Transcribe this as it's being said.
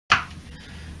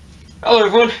Hello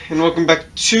everyone, and welcome back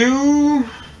to...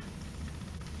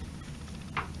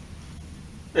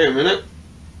 Wait a minute.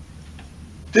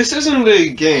 This isn't a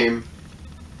game.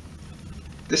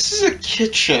 This is a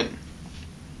kitchen.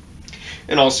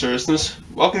 In all seriousness,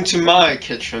 welcome to my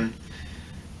kitchen.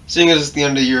 Seeing as it's the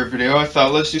end of the year video, I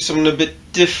thought let's do something a bit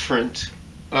different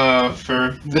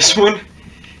for this one.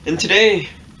 And today,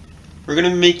 we're going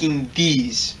to be making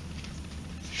these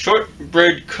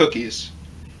shortbread cookies.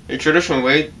 A traditional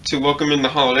way to welcome in the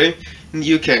holiday in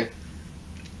the UK.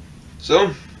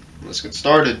 So, let's get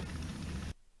started.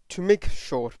 To make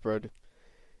shortbread,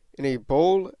 in a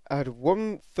bowl add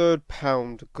 1/3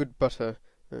 pound good butter,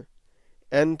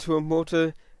 and to a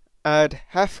mortar add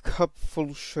half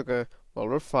cupful sugar well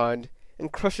refined,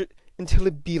 and crush it until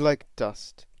it be like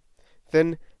dust.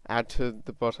 Then add to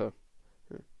the butter.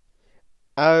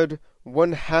 Add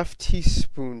 1/2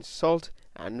 teaspoon salt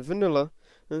and vanilla,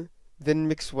 then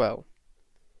mix well.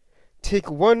 Take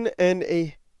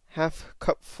 1½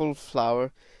 cupful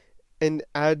flour and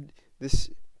add this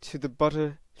to the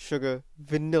butter, sugar,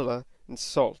 vanilla, and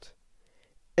salt,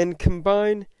 and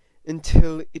combine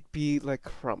until it be like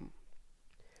crumb.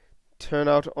 Turn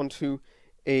out onto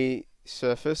a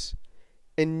surface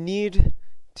and knead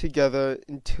together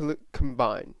until it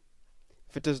combine.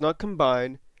 If it does not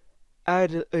combine,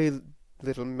 add a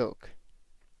little milk.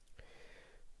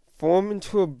 Form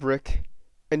into a brick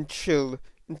and chill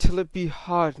until it be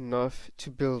hard enough to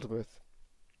build with.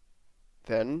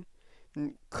 Then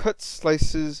cut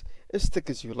slices as thick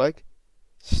as you like,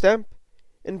 stamp,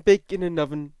 and bake in an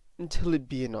oven until it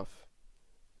be enough.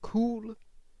 Cool,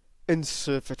 and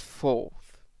serve it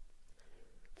forth.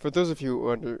 For those of you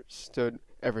who understood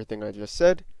everything I just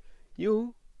said,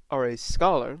 you are a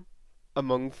scholar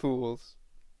among fools.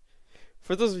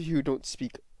 For those of you who don't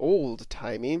speak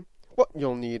old-timey, what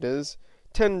you'll need is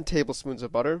 10 tablespoons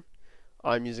of butter.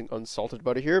 I'm using unsalted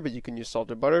butter here, but you can use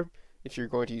salted butter. If you're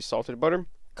going to use salted butter,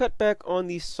 cut back on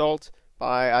the salt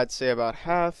by, I'd say, about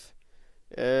half.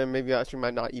 And maybe actually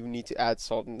might not even need to add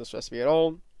salt in this recipe at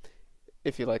all.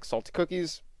 If you like salty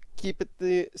cookies, keep it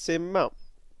the same amount.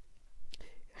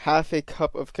 Half a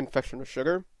cup of confectioner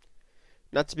sugar.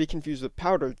 Not to be confused with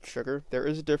powdered sugar. There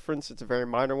is a difference. It's a very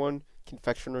minor one.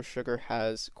 Confectioner sugar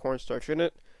has cornstarch in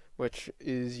it, which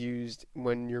is used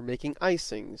when you're making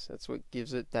icings. That's what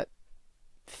gives it that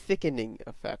thickening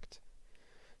effect.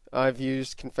 I've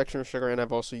used confectioner sugar and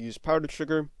I've also used powdered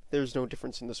sugar. There's no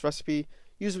difference in this recipe.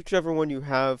 Use whichever one you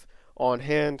have on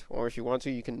hand, or if you want to,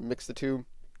 you can mix the two.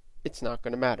 It's not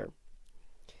going to matter.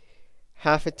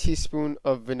 Half a teaspoon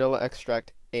of vanilla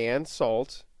extract and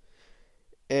salt.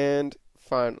 And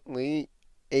finally,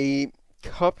 a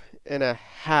cup and a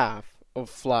half of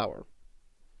flour.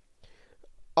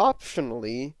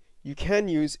 Optionally, you can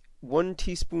use 1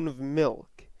 teaspoon of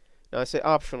milk. Now I say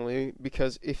optionally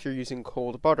because if you're using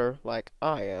cold butter, like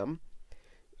I am,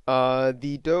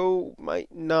 the dough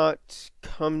might not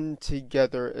come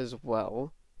together as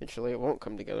well. Actually, it won't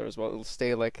come together as well. It'll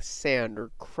stay like sand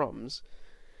or crumbs.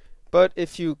 But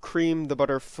if you cream the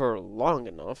butter for long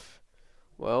enough,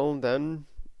 well, then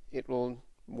it will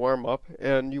warm up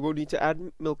and you won't need to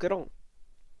add milk at all.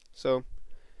 So,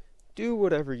 do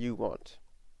whatever you want.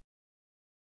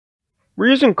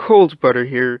 We're using cold butter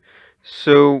here,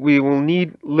 so we will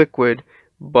need liquid,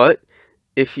 but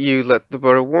if you let the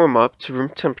butter warm up to room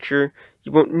temperature,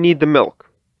 you won't need the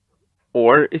milk.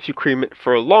 Or, if you cream it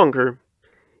for longer,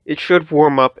 it should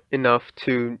warm up enough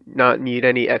to not need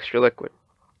any extra liquid.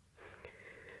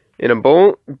 In a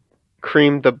bowl,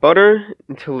 cream the butter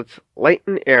until it's light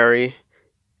and airy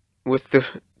with the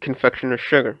confectioner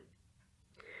sugar.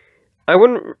 I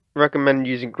wouldn't recommend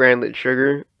using granulated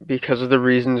sugar because of the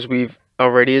reasons we've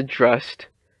already addressed,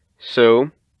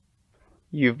 so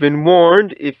you've been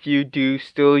warned if you do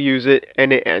still use it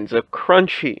and it ends up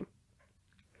crunchy.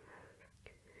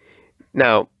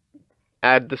 Now,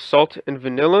 add the salt and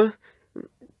vanilla,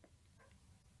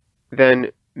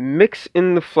 then mix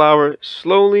in the flour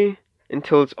slowly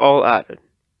until it's all added.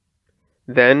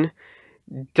 Then,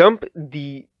 dump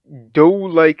the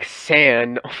dough-like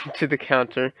sand onto the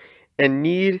counter and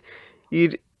knead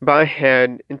by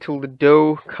hand until the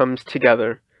dough comes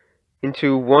together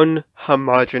into one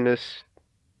homogeneous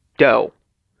dough.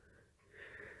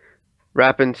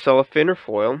 Wrap in cellophane or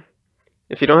foil.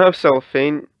 If you don't have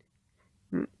cellophane,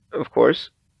 of course,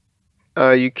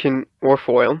 or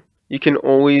foil, you can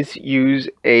always use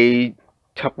a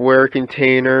Tupperware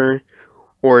container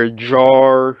or a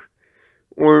jar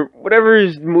or whatever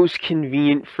is most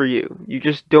convenient for you. You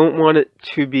just don't want it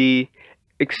to be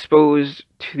exposed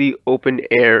to the open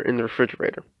air in the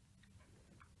refrigerator.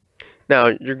 Now,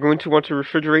 you're going to want to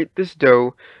refrigerate this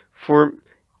dough for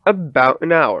about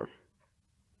an hour.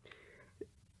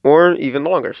 Or even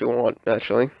longer if you want,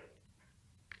 actually.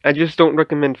 I just don't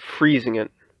recommend freezing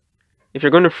it. If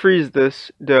you're going to freeze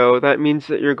this dough, that means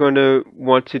that you're going to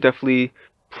want to definitely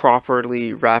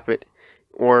properly wrap it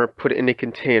or put it in a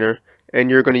container, and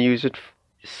you're going to use it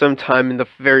sometime in the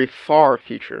very far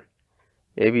future.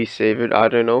 Maybe save it, I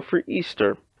don't know, for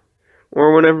Easter.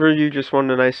 Or whenever you just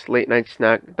want a nice late night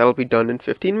snack, that'll be done in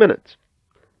 15 minutes.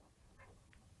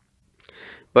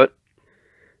 But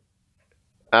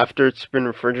after it's been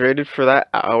refrigerated for that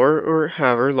hour or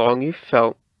however long you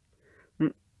felt,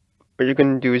 what you're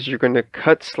going to do is you're going to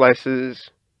cut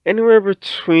slices anywhere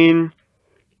between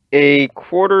a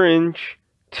 1/4 inch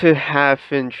to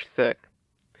 1/2 inch thick.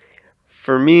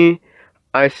 For me,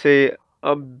 I say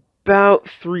about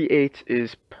 3/8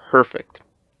 is perfect.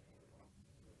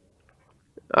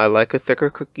 I like a thicker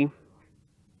cookie.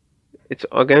 It's,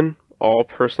 again, all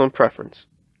personal preference.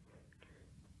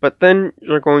 But then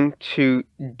you're going to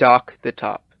dock the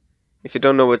top. If you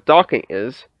don't know what docking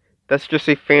is, that's just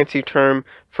a fancy term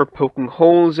for poking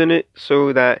holes in it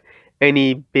so that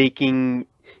any baking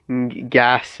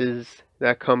gases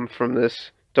that come from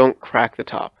this don't crack the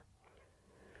top.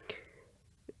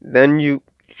 Then you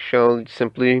shall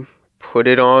simply put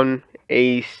it on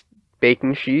a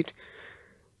baking sheet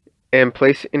and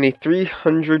place it in a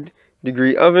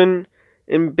 300-degree oven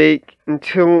and bake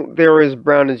until they're as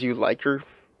brown as you like your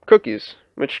cookies,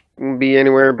 which can be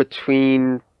anywhere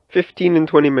between 15 and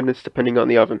 20 minutes depending on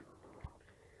the oven.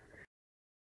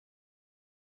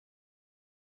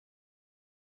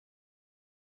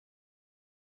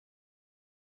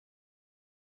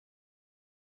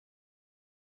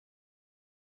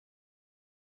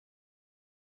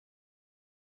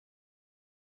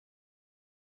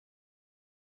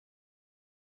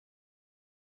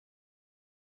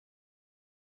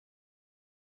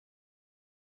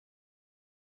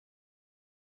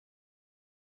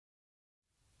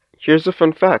 Here's a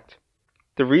fun fact.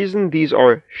 The reason these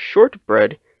are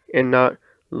shortbread and not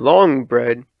long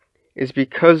bread is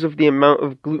because of the amount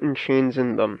of gluten chains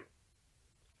in them.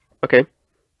 Okay,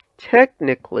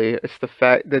 technically it's the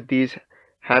fact that these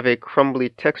have a crumbly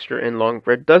texture and long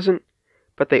bread doesn't,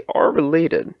 but they are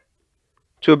related.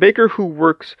 To a baker who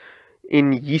works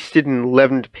in yeasted and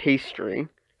leavened pastry,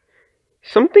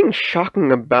 something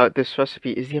shocking about this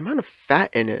recipe is the amount of fat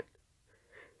in it.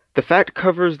 The fat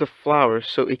covers the flour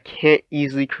so it can't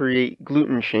easily create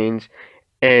gluten chains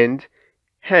and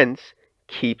hence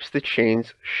keeps the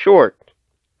chains short.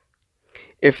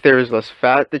 If there is less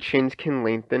fat, the chains can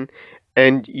lengthen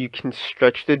and you can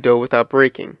stretch the dough without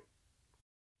breaking.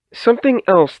 Something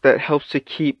else that helps to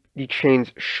keep the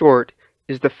chains short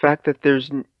is the fact that there's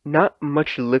not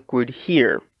much liquid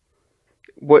here.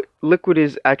 What liquid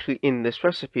is actually in this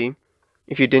recipe,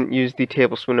 if you didn't use the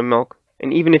tablespoon of milk,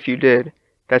 and even if you did,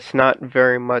 that's not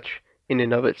very much in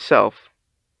and of itself.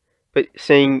 But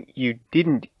saying you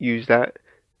didn't use that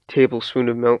tablespoon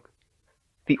of milk,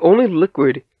 the only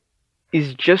liquid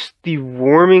is just the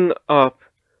warming up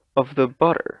of the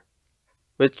butter,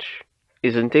 which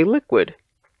isn't a liquid.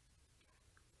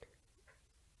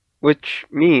 Which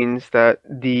means that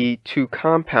the two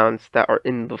compounds that are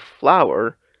in the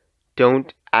flour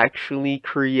don't actually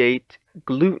create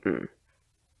gluten,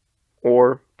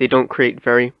 or they don't create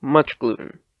very much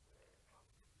gluten.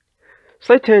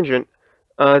 Slight tangent,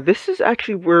 this is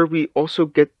actually where we also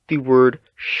get the word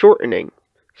shortening,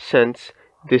 since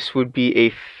this would be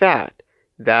a fat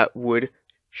that would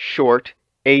short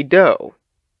a dough.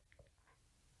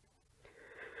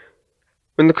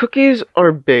 When the cookies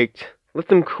are baked, let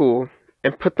them cool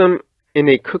and put them in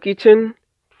a cookie tin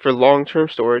for long-term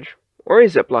storage, or a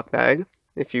Ziploc bag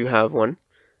if you have one,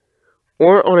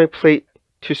 or on a plate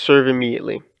to serve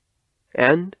immediately,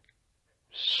 and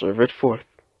serve it forth.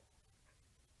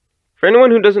 For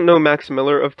anyone who doesn't know Max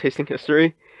Miller of Tasting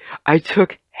History, I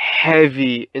took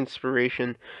heavy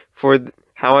inspiration for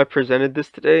how I presented this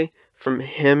today from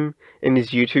him and his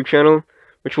YouTube channel,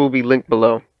 which will be linked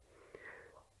below.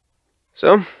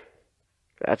 So,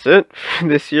 that's it for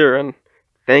this year, and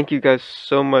thank you guys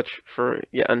so much for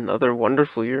yet another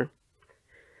wonderful year.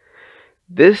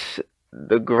 This,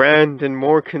 the grand and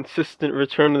more consistent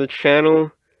return of the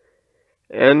channel,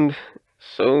 and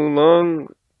so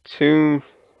long to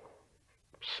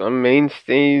some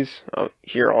mainstays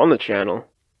here on the channel.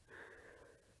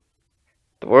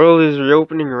 The world is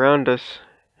reopening around us,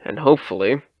 and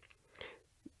hopefully,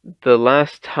 the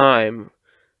last time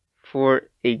for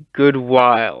a good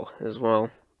while as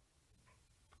well.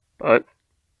 But,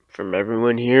 from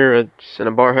everyone here at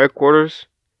Cinnabar headquarters,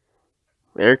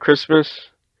 Merry Christmas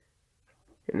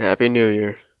and Happy New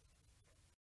Year.